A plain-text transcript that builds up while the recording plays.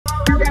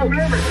got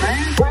limits,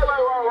 man.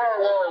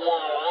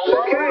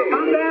 Okay,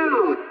 calm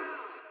down.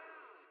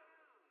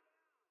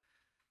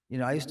 You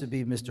know, I used to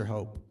be Mr.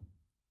 Hope.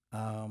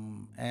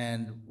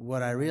 And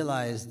what I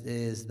realized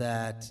is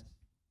that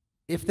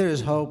if there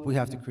is hope, we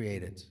have to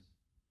create it.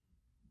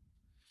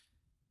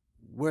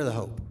 We're the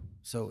hope.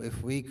 So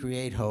if we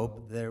create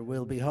hope, there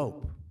will be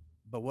hope.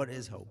 But what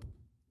is hope?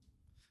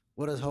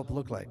 What does hope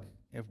look like?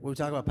 If we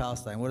talk about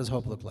Palestine, what does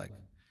hope look like?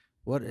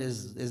 What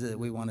is it that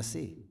we want to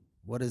see?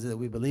 What is it that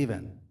we believe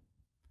in?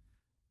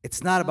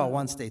 It's not about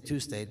one state, two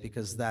state,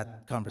 because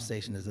that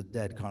conversation is a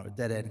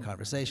dead-end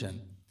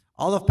conversation.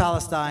 All of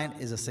Palestine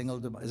is a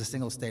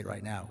single state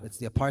right now. It's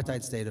the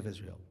apartheid state of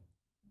Israel.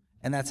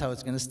 And that's how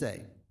it's going to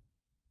stay.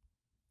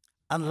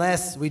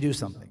 Unless we do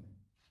something.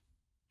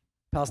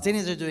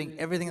 Palestinians are doing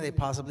everything they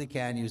possibly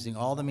can, using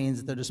all the means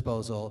at their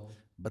disposal,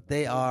 but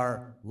they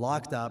are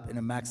locked up in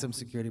a maximum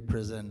security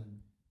prison,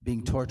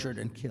 being tortured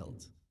and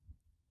killed.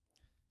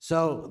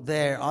 So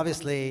they're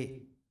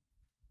obviously,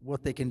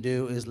 what they can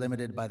do is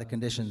limited by the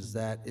conditions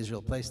that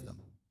Israel placed them.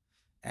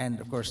 And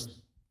of course,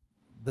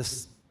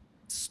 this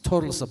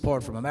total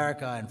support from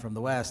America and from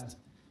the West,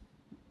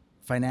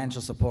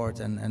 financial support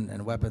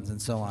and weapons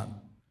and so on.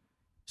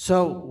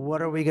 So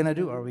what are we going to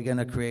do? Are we going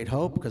to create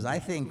hope? Because I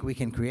think we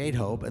can create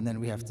hope, and then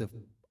we have to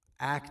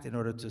act in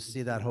order to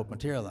see that hope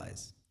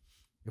materialize.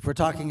 If we're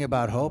talking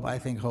about hope, I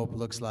think hope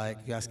looks like,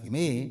 if you're asking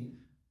me,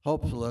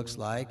 hope looks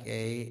like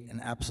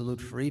an absolute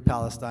free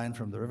Palestine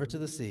from the river to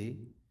the sea,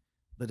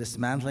 the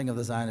dismantling of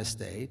the Zionist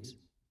state,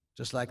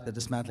 just like the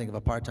dismantling of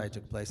apartheid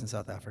took place in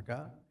South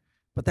Africa.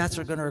 But that's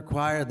going to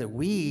require that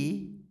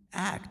we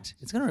act.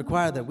 It's going to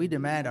require that we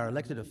demand our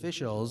elected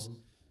officials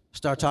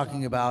start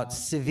talking about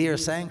severe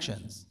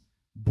sanctions,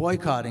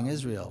 boycotting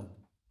Israel,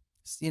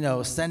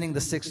 sending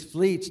the Sixth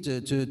Fleet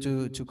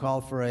to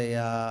call for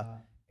a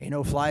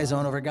no-fly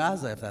zone over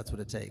Gaza, if that's what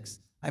it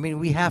takes. I mean,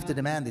 we have to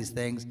demand these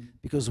things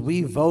because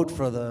we vote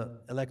for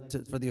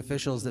the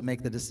officials that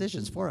make the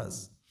decisions for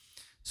us.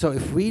 So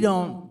if we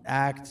don't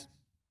act,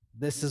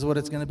 this is what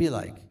it's going to be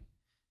like.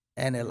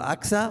 And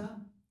Al-Aqsa,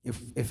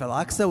 if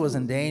Al-Aqsa was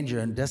in danger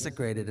and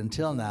desecrated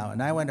until now,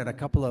 and I went on a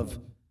couple of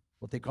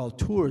what they call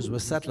tours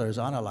with settlers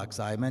on Al-Aqsa.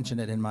 I mentioned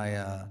it in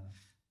my,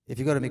 if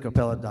you go to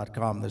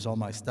mikopeled.com, there's all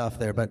my stuff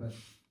there. But,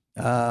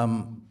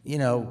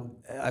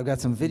 I've got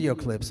some video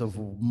clips of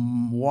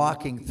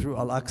walking through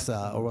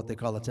Al-Aqsa, or what they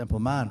call the Temple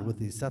Mount, with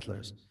these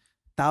settlers,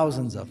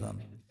 thousands of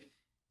them.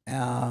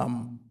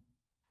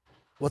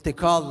 What they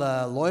call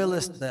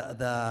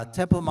the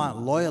Temple Mount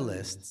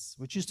Loyalists,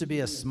 which used to be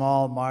a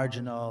small,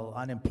 marginal,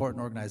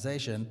 unimportant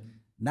organization,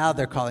 now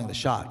they're calling the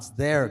shots.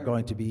 They're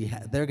going to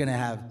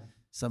have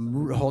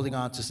holding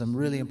on to some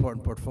really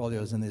important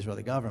portfolios in the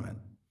Israeli government.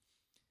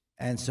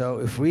 And so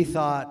if we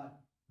thought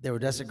they were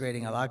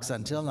desecrating Al-Aqsa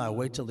until now,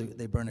 wait till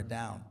they burn it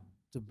down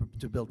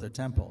to build their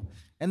temple.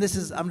 And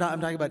I'm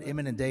talking about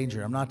imminent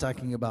danger. I'm not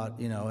talking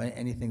about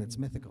anything that's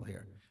mythical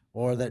here,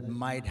 or that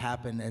might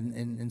happen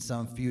in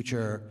some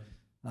future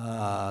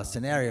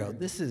scenario.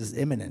 This is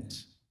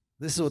imminent.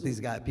 This is what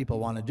these people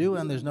want to do,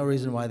 and there's no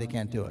reason why they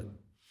can't do it.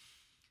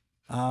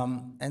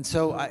 And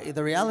so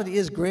the reality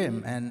is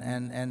grim,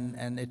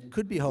 and it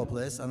could be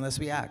hopeless unless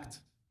we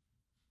act.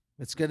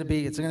 It's going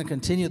to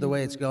continue the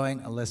way it's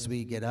going unless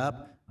we get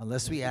up,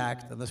 unless we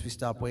act, unless we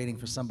stop waiting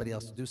for somebody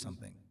else to do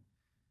something.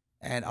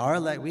 And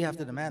we have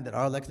to demand that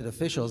our elected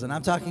officials, and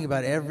I'm talking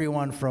about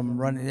everyone from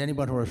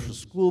anyone who works for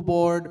school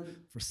board,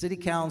 for city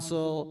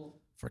council,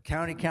 for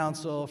county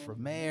council, for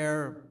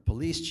mayor,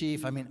 police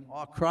chief,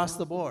 all across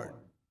the board.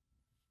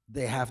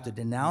 They have to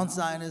denounce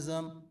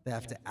Zionism, they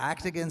have to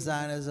act against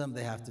Zionism,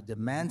 they have to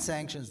demand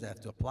sanctions, they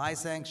have to apply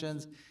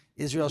sanctions.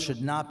 Israel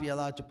should not be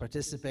allowed to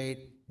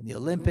participate in the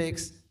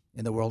Olympics,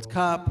 in the World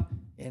Cup,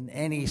 in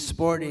any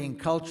sporting,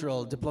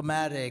 cultural,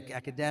 diplomatic,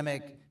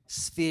 academic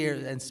sphere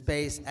and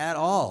space at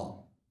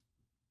all.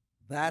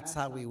 That's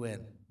how we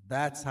win.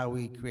 That's how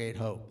we create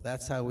hope.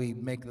 That's how we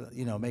make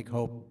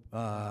hope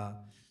a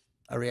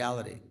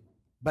reality.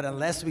 But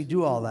unless we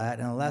do all that,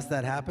 and unless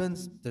that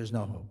happens, there's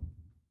no hope.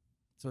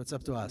 So it's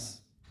up to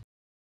us.